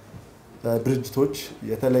ድርጅቶች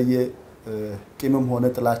የተለየ ቂምም ሆነ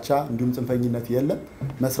ጥላቻ እንዲሁም ጽንፈኝነት የለም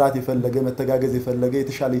መስራት የፈለገ መተጋገዝ የፈለገ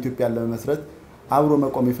የተሻለ ኢትዮጵያ ለመመስረት አብሮ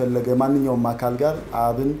መቆም የፈለገ ማንኛውም አካል ጋር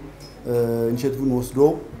አብን ኢኒሼቲቭን ወስዶ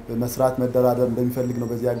መስራት መደራደር እንደሚፈልግ ነው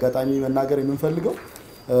በዚህ አጋጣሚ መናገር የምንፈልገው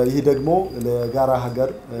ይሄ ደግሞ ለጋራ ሀገር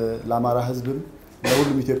ለአማራ ህዝብም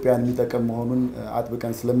ለሁሉም ኢትዮጵያውያን የሚጠቅም መሆኑን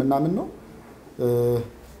አጥብቀን ስለምናምን ነው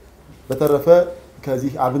በተረፈ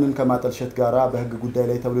ከዚህ አብንን ከማጠልሸት ጋራ በህግ ጉዳይ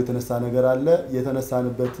ላይ ተብሎ የተነሳ ነገር አለ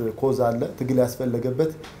የተነሳንበት ኮዝ አለ ትግል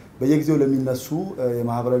ያስፈልገበት በየጊዜው ለሚነሱ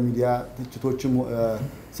የማህበራዊ ሚዲያ ትችቶችም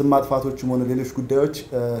ስም ማጥፋቶችም ሆነ ሌሎች ጉዳዮች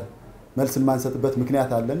መልስ ማንሰጥበት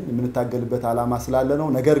ምክንያት አለን የምንታገልበት ዓላማ ስላለ ነው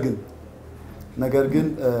ነገር ግን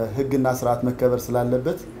ህግና ስርዓት መከበር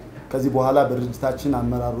ስላለበት ከዚህ በኋላ በድርጅታችን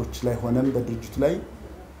አመራሮች ላይ ሆነም በድርጅቱ ላይ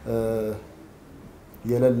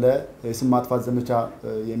የለለ የስም ማጥፋት ዘመቻ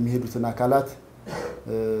የሚሄዱትን አካላት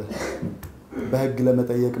በህግ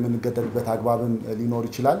ለመጠየቅ የምንገደድበት አግባብም ሊኖር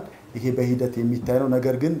ይችላል ይሄ በሂደት የሚታይ ነው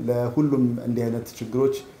ነገር ግን ለሁሉም እንዲህ አይነት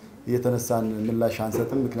ችግሮች የተነሳን ምላሽ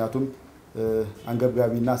አንሰጥም ምክንያቱም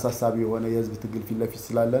አንገብጋቢና አሳሳቢ የሆነ የህዝብ ትግል ፊት ለፊት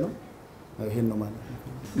ስላለ ነው ይሄን ነው ማለት ነው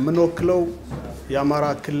ምን ወክለው የአማራ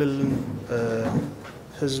ክልል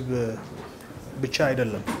ህዝብ ብቻ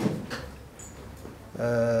አይደለም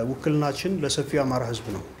ውክልናችን ለሰፊው አማራ ህዝብ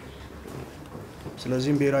ነው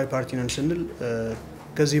ስለዚህ ብሔራዊ ፓርቲ ነን ስንል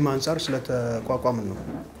ከዚህ አንፃር ስለተቋቋመን ነው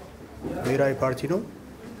ብሔራዊ ፓርቲ ነው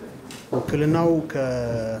ውክልናው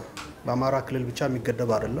በአማራ ክልል ብቻ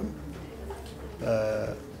የሚገደብ አይደለም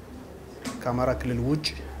ከአማራ ክልል ውጭ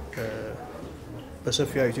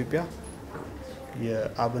በሰፊው ኢትዮጵያ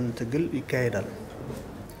የአብን ትግል ይካሄዳል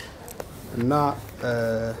እና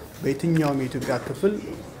በየትኛውም የኢትዮጵያ ክፍል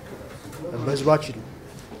በህዝባችን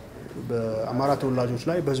በአማራ ተወላጆች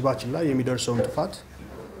ላይ በህዝባችን ላይ የሚደርሰውን ጥፋት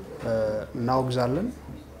እናወግዛለን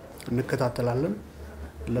እንከታተላለን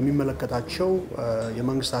ለሚመለከታቸው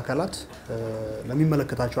የመንግስት አካላት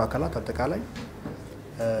ለሚመለከታቸው አካላት አጠቃላይ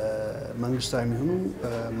መንግስታዊ የሚሆኑ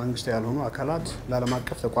መንግስታዊ ያልሆኑ አካላት ለዓለም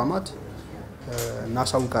አቀፍ ተቋማት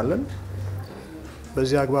እናሳውቃለን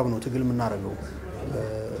በዚህ አግባብ ነው ትግል የምናደርገው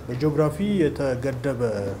በጂኦግራፊ የተገደበ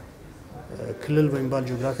ክልል በሚባል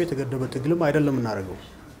ጂኦግራፊ የተገደበ ትግልም አይደለም እናደርገው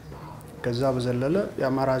ከዛ በዘለለ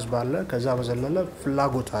የአማራ ህዝብ አለ ከዛ በዘለለ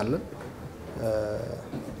ፍላጎት አለ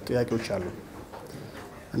ጥያቄዎች አሉ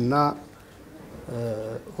እና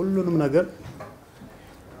ሁሉንም ነገር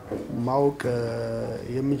ማወቅ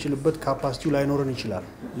የምንችልበት ካፓሲቲው ላይኖረን ይችላል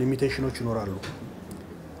ሊሚቴሽኖች ይኖራሉ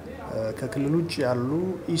ከክልል ውጭ ያሉ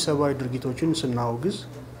ኢሰባዊ ድርጊቶችን ስናወግዝ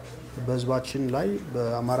በህዝባችን ላይ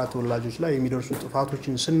በአማራ ተወላጆች ላይ የሚደርሱ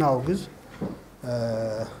ጥፋቶችን ስናወግዝ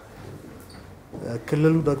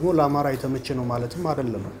ክልሉ ደግሞ ለአማራ የተመቸ ነው ማለትም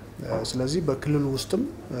አይደለም ስለዚህ በክልሉ ውስጥም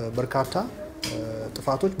በርካታ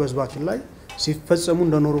ጥፋቶች በህዝባችን ላይ ሲፈጸሙ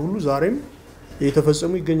እንደኖሩ ሁሉ ዛሬም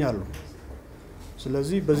እየተፈጸሙ ይገኛሉ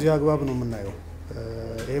ስለዚህ በዚህ አግባብ ነው የምናየው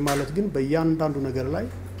ይሄ ማለት ግን በእያንዳንዱ ነገር ላይ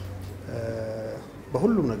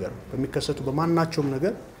በሁሉም ነገር በሚከሰቱ በማናቸውም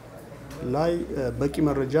ነገር ላይ በቂ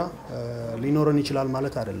መረጃ ሊኖረን ይችላል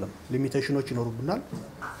ማለት አይደለም ሊሚቴሽኖች ይኖሩብናል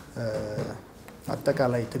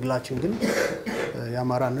አጠቃላይ ትግላችን ግን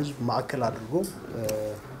የአማራን ህዝብ ማዕከል አድርጎ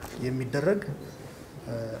የሚደረግ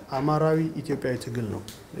አማራዊ ኢትዮጵያዊ ትግል ነው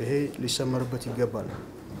ይሄ ሊሰመርበት ይገባል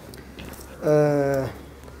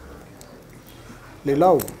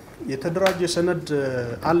ሌላው የተደራጀ ሰነድ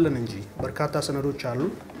አለን እንጂ በርካታ ሰነዶች አሉ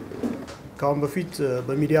ካሁን በፊት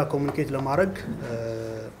በሚዲያ ኮሙኒኬት ለማድረግ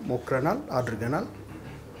ሞክረናል አድርገናል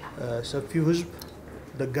ሰፊው ህዝብ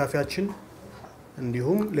ደጋፊያችን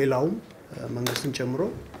እንዲሁም ሌላውም መንግስትን ጨምሮ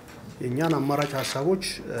የኛን አማራጭ ሀሳቦች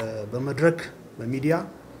በመድረክ በሚዲያ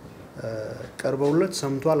ቀርበውለት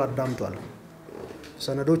ሰምቷል አዳምጧል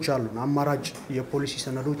ሰነዶች አሉን አማራጭ የፖሊሲ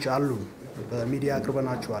ሰነዶች አሉን በሚዲያ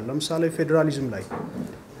አቅርበናቸዋል ለምሳሌ ፌደራሊዝም ላይ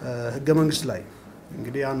ህገ መንግስት ላይ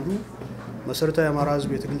እንግዲህ አንዱ መሰረታዊ አማራ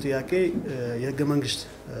ህዝብ የትግል ጥያቄ የህገ መንግስት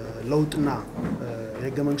ለውጥና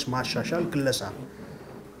የህገ መንግስት ማሻሻል ክለሳ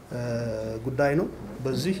ጉዳይ ነው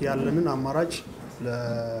በዚህ ያለንን አማራጭ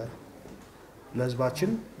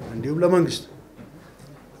ለህዝባችን እንዲሁም ለመንግስት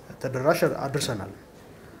ተደራሽ አድርሰናል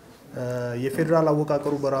የፌደራል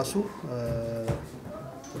አወቃቀሩ በራሱ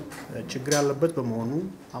ችግር ያለበት በመሆኑ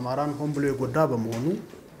አማራን ሆን ብሎ የጎዳ በመሆኑ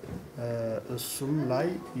እሱም ላይ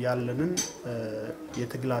ያለንን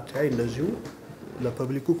የትግል አተያይ እንደዚሁ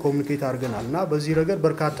ለፐብሊኩ ኮሙኒኬት አድርገናልና በዚህ ረገድ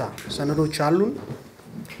በርካታ ሰነዶች አሉን።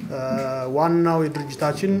 ዋናው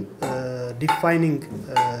የድርጅታችን ዲፋይኒንግ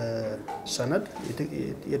ሰነድ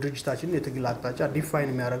የድርጅታችን የትግል አቅጣጫ ዲፋይን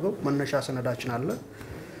የሚያደርገው መነሻ ሰነዳችን አለ።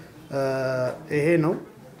 ይሄ ነው።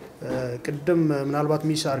 ቅድም ምናልባት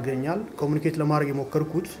ሚስ አድርገኛል ኮሙኒኬት ለማድረግ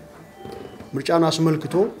የሞከርኩት ምርጫን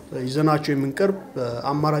አስመልክቶ ይዘናቸው የምንቀርብ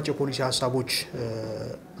አማራጭ የፖሊሲ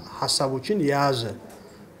ሐሳቦችን የያዘ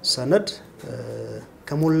ሰነድ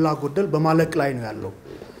ከሞላ ጎደል በማለቅ ላይ ነው ያለው።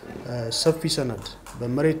 ሰፊ ሰነድ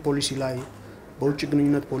በመሬት ፖሊሲ ላይ፣ በውጭ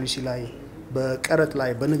ግንኙነት ፖሊሲ ላይ፣ በቀረጥ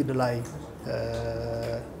ላይ፣ በንግድ ላይ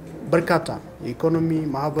በርካታ የኢኮኖሚ፣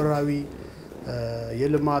 ማህበራዊ፣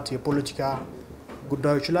 የልማት፣ የፖለቲካ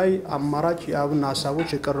ጉዳዮች ላይ አማራጭ የአብን ሐሳቦች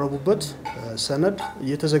የቀረቡበት ሰነድ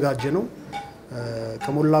እየተዘጋጀ ነው።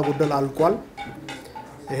 ከሞላ ጎደል አልቋል።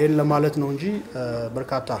 ይሄን ለማለት ነው እንጂ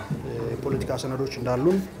በርካታ የፖለቲካ ሰነዶች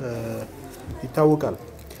እንዳሉን ይታወቃል።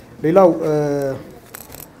 ሌላው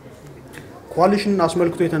ኮአሊሽን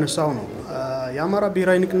አስመልክቶ የተነሳው ነው። የአማራ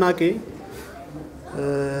ብሔራዊ ንቅናቄ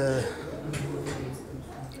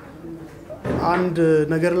አንድ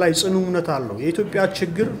ነገር ላይ ጽኑ እምነት አለው። የኢትዮጵያ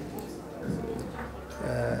ችግር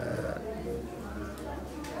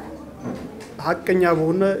ሀቀኛ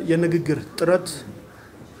በሆነ የንግግር ጥረት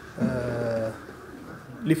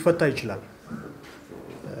ሊፈታ ይችላል።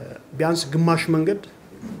 ቢያንስ ግማሽ መንገድ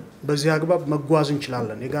በዚህ አግባብ መጓዝ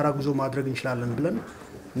እንችላለን፣ የጋራ ጉዞ ማድረግ እንችላለን ብለን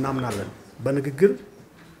እናምናለን። በንግግር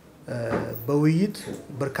በውይይት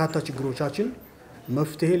በርካታ ችግሮቻችን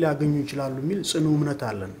መፍትሄ ሊያገኙ ይችላሉ የሚል ጽኑ እምነት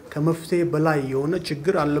አለን። ከመፍትሄ በላይ የሆነ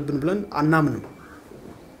ችግር አለብን ብለን አናምንም።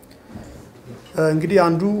 እንግዲህ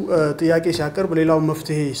አንዱ ጥያቄ ሲያቀርብ ሌላው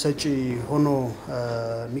መፍትሄ ሰጪ ሆኖ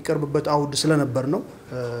የሚቀርብበት አውድ ስለነበር ነው።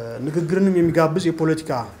 ንግግርንም የሚጋብዝ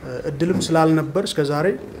የፖለቲካ እድልም ስላልነበር እስከዛሬ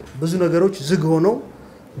ብዙ ነገሮች ዝግ ሆነው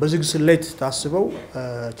በዝግ ስሌት ታስበው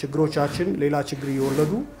ችግሮቻችን ሌላ ችግር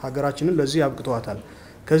እየወለዱ ሀገራችንን ለዚህ አብቅተዋታል።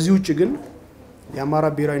 ከዚህ ውጭ ግን የአማራ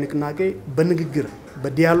ብሔራዊ ንቅናቄ በንግግር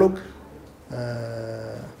በዲያሎግ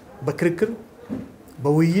በክርክር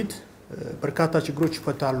በውይይት በርካታ ችግሮች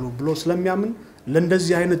ይፈታሉ ብሎ ስለሚያምን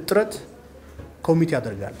ለእንደዚህ አይነት ጥረት ኮሚቴ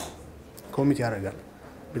ያደርጋል።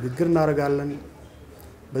 ንግግር እናደርጋለን።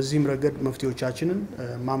 በዚህም ረገድ መፍትሄዎቻችንን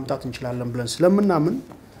ማምጣት እንችላለን ብለን ስለምናምን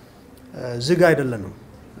ዝግ አይደለንም።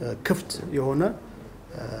 ክፍት የሆነ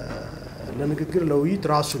ለንግግር ለውይይት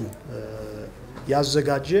ራሱን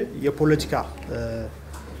ያዘጋጀ የፖለቲካ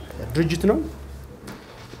ድርጅት ነው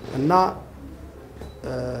እና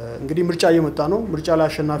እንግዲህ ምርጫ እየመጣ ነው። ምርጫ ላይ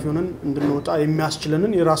አሸናፊ ሆነን እንድንወጣ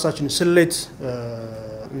የሚያስችለንን የራሳችንን ስሌት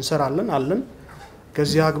እንሰራለን አለን።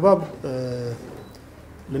 ከዚህ አግባብ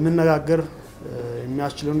ልንነጋገር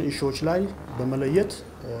የሚያስችለንን ኢሹዎች ላይ በመለየት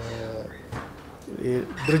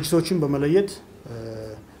ድርጅቶችን በመለየት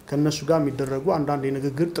ከነሱ ጋር የሚደረጉ አንዳንድ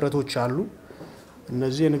የንግግር ጥረቶች አሉ።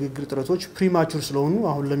 እነዚህ የንግግር ጥረቶች ፕሪማቹር ስለሆኑ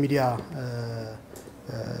አሁን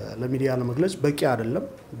ለሚዲያ ለመግለጽ በቂ አይደለም፣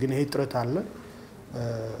 ግን ይሄ ጥረት አለ።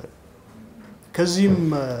 ከዚህም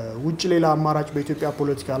ውጭ ሌላ አማራጭ በኢትዮጵያ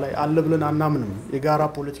ፖለቲካ ላይ አለ ብለን አናምንም። የጋራ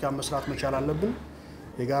ፖለቲካ መስራት መቻል አለብን።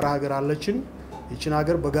 የጋራ ሀገር አለችን። ይችን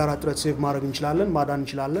ሀገር በጋራ ጥረት ሴቭ ማድረግ እንችላለን፣ ማዳን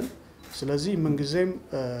እንችላለን። ስለዚህ ምንጊዜም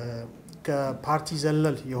ከፓርቲ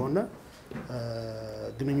ዘለል የሆነ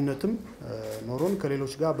ግንኙነትም ኖሮን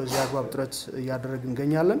ከሌሎች ጋር በዚህ አግባብ ጥረት እያደረግን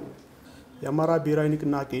እንገኛለን። የአማራ ብሔራዊ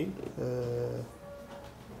ንቅናቄ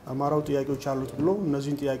አማራው ጥያቄዎች አሉት ብሎ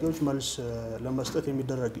እነዚህን ጥያቄዎች መልስ ለመስጠት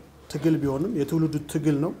የሚደረግ ትግል ቢሆንም የትውልዱ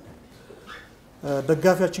ትግል ነው።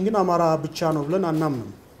 ደጋፊያችን ግን አማራ ብቻ ነው ብለን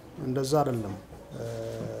አናምንም። እንደዛ አይደለም።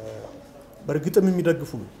 በእርግጥም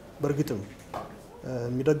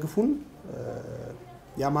የሚደግፉን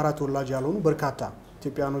የአማራ ተወላጅ ያልሆኑ በርካታ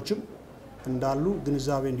ኢትዮጵያኖችም እንዳሉ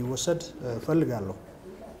ግንዛቤ እንዲወሰድ ፈልጋለሁ።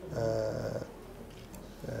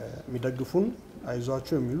 የሚደግፉን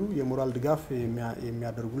አይዟቸው የሚሉ የሞራል ድጋፍ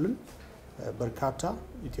የሚያደርጉልን በርካታ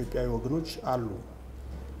ኢትዮጵያዊ ወገኖች አሉ።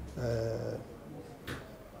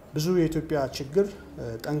 ብዙ የኢትዮጵያ ችግር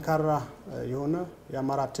ጠንካራ የሆነ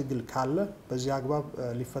የአማራ ትግል ካለ በዚህ አግባብ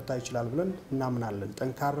ሊፈታ ይችላል ብለን እናምናለን።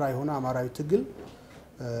 ጠንካራ የሆነ አማራዊ ትግል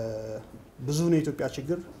ብዙውን የኢትዮጵያ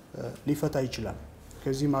ችግር ሊፈታ ይችላል።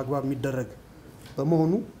 ከዚህም አግባብ የሚደረግ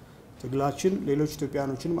በመሆኑ ትግላችን ሌሎች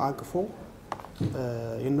ኢትዮጵያኖችንም አቅፎ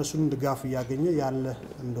የነሱን ድጋፍ እያገኘ ያለ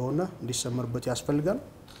እንደሆነ እንዲሰመርበት ያስፈልጋል።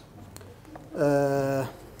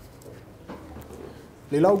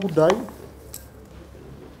 ሌላው ጉዳይ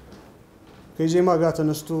ከኢዜማ ጋር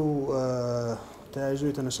ተነስቶ ተያይዞ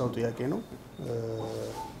የተነሳው ጥያቄ ነው።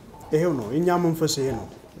 ይሄው ነው የኛ መንፈስ ይሄ ነው።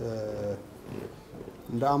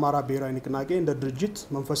 እንደ አማራ ብሔራዊ ንቅናቄ እንደ ድርጅት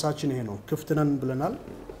መንፈሳችን ይሄ ነው። ክፍት ነን ብለናል።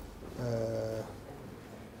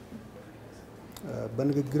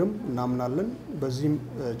 በንግግርም እናምናለን። በዚህም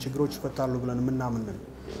ችግሮች ይፈታሉ ብለን እናምናለን።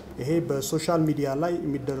 ይሄ በሶሻል ሚዲያ ላይ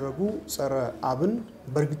የሚደረጉ ጸረ አብን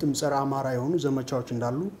በርግጥም ጸረ አማራ የሆኑ ዘመቻዎች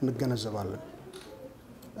እንዳሉ እንገነዘባለን።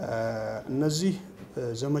 እነዚህ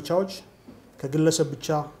ዘመቻዎች ከግለሰብ ብቻ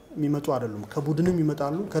የሚመጡ አይደሉም። ከቡድንም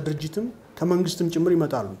ይመጣሉ፣ ከድርጅትም ከመንግስትም ጭምር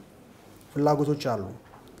ይመጣሉ። ፍላጎቶች አሉ።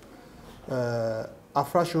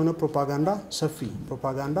 አፍራሽ የሆነ ፕሮፓጋንዳ፣ ሰፊ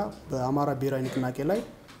ፕሮፓጋንዳ በአማራ ብሔራዊ ንቅናቄ ላይ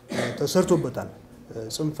ተሰርቶበታል።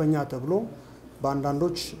 ጽንፈኛ ተብሎ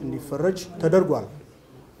በአንዳንዶች እንዲፈረጅ ተደርጓል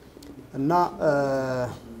እና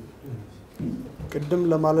ቅድም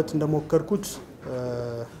ለማለት እንደሞከርኩት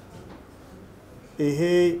ይሄ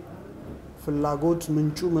ፍላጎት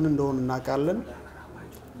ምንጩ ምን እንደሆነ እናውቃለን።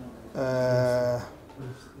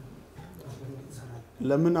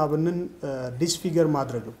 ለምን አብንን ዲስፊገር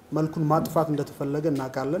ማድረግ መልኩን ማጥፋት እንደተፈለገ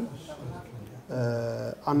እናውቃለን።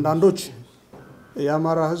 አንዳንዶች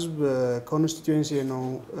የአማራ ህዝብ ኮንስቲትዩንሲ ነው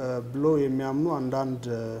ብሎ የሚያምኑ አንዳንድ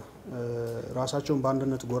ራሳቸውን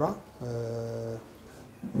በአንድነት ጎራ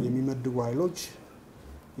የሚመድቡ ኃይሎች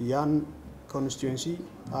ያን ኮንስቲትዩንሲ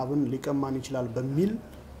አብን ሊቀማን ይችላል በሚል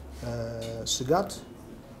ስጋት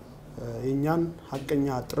የኛን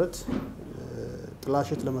ሐቀኛ ጥረት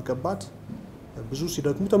ጥላሸት ለመቀባት ብዙ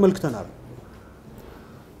ሲደክሙ ተመልክተናል።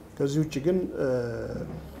 ከዚህ ውጭ ግን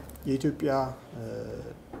የኢትዮጵያ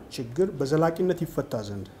ችግር በዘላቂነት ይፈታ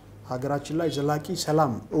ዘንድ ሀገራችን ላይ ዘላቂ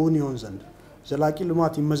ሰላም እውን ይሆን ዘንድ ዘላቂ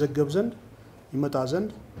ልማት ይመዘገብ ዘንድ ይመጣ ዘንድ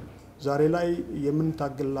ዛሬ ላይ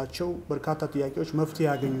የምንታገላቸው በርካታ ጥያቄዎች መፍትሄ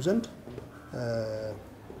ያገኙ ዘንድ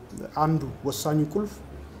አንዱ ወሳኙ ቁልፍ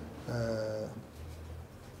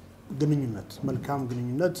ግንኙነት፣ መልካም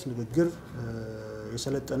ግንኙነት፣ ንግግር፣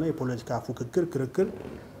 የሰለጠነ የፖለቲካ ፉክክር፣ ክርክር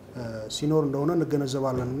ሲኖር እንደሆነ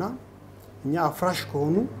እንገነዘባለንና እኛ አፍራሽ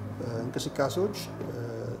ከሆኑ እንቅስቃሴዎች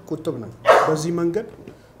ቁጥብ ነን። በዚህ መንገድ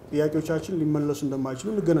ጥያቄዎቻችን ሊመለሱ እንደማይችሉ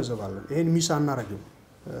እንገነዘባለን። ይሄን ሚስ አናረግም።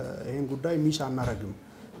 ይሄን ጉዳይ ሚስ አናረግም።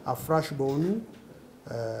 አፍራሽ በሆኑ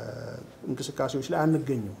እንቅስቃሴዎች ላይ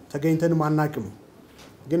አንገኝም። ተገኝተንም አናቅም።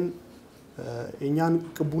 ግን የኛን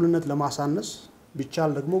ቅቡልነት ለማሳነስ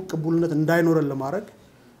ቢቻል ደግሞ ቅቡልነት እንዳይኖረን ለማድረግ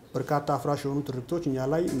በርካታ አፍራሽ የሆኑ ትርክቶች እኛ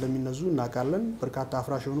ላይ እንደሚነዙ እናውቃለን። በርካታ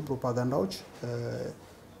አፍራሽ የሆኑ ፕሮፓጋንዳዎች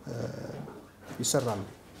ይሰራሉ።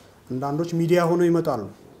 አንዳንዶች ሚዲያ ሆነው ይመጣሉ።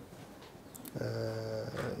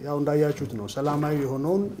 ያው እንዳያችሁት ነው። ሰላማዊ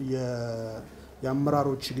የሆነውን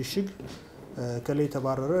የአመራሮች ግሽግ ከላይ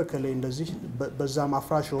ተባረረ ከላይ እንደዚህ በዛም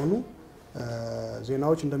አፍራሽ የሆኑ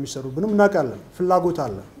ዜናዎች እንደሚሰሩብንም እናውቃለን። ፍላጎት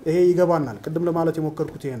አለ። ይሄ ይገባናል። ቅድም ለማለት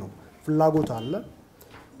የሞከርኩት ይሄ ነው። ፍላጎት አለ፣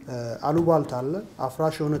 አሉባልታ አለ፣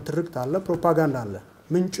 አፍራሽ የሆነ ትርክት አለ፣ ፕሮፓጋንዳ አለ።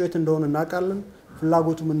 ምንጩ የት እንደሆነ እናውቃለን።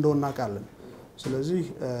 ፍላጎቱም እንደሆነ እናውቃለን። ስለዚህ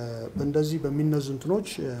በእንደዚህ በሚነዙ እንትኖች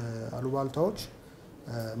አሉባልታዎች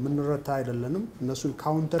ምንረታ አይደለንም። እነሱን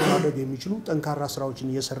ካውንተር ማድረግ የሚችሉ ጠንካራ ስራዎችን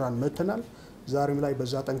እየሰራን መተናል። ዛሬም ላይ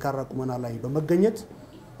በዛ ጠንካራ ቁመና ላይ በመገኘት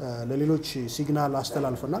ለሌሎች ሲግናል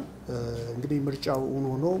አስተላልፈናል። እንግዲህ ምርጫው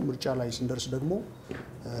ሆኖ ምርጫ ላይ ስንደርስ ደግሞ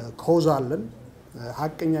ኮዝ አለን፣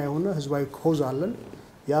 ሐቀኛ የሆነ ህዝባዊ ኮዝ አለን።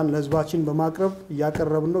 ያን ለህዝባችን በማቅረብ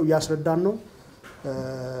እያቀረብን ነው፣ እያስረዳን ነው።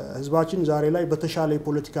 ህዝባችን ዛሬ ላይ በተሻለ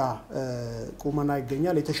የፖለቲካ ቁመና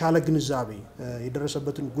ይገኛል። የተሻለ ግንዛቤ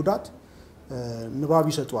የደረሰበትን ጉዳት ንባብ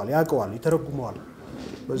ይሰጠዋል፣ ያውቀዋል፣ ይተረጉመዋል።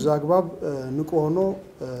 በዛ አግባብ ንቁ ሆኖ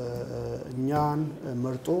እኛን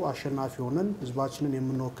መርጦ አሸናፊ ሆነን ህዝባችንን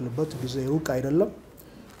የምንወክልበት ጊዜ ሩቅ አይደለም።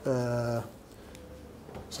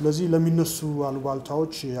 ስለዚህ ለሚነሱ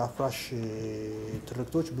አሉባልታዎች፣ አፍራሽ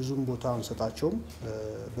ትርክቶች ብዙም ቦታ አንሰጣቸውም።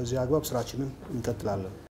 በዚህ አግባብ ስራችንን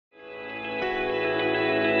እንቀጥላለን።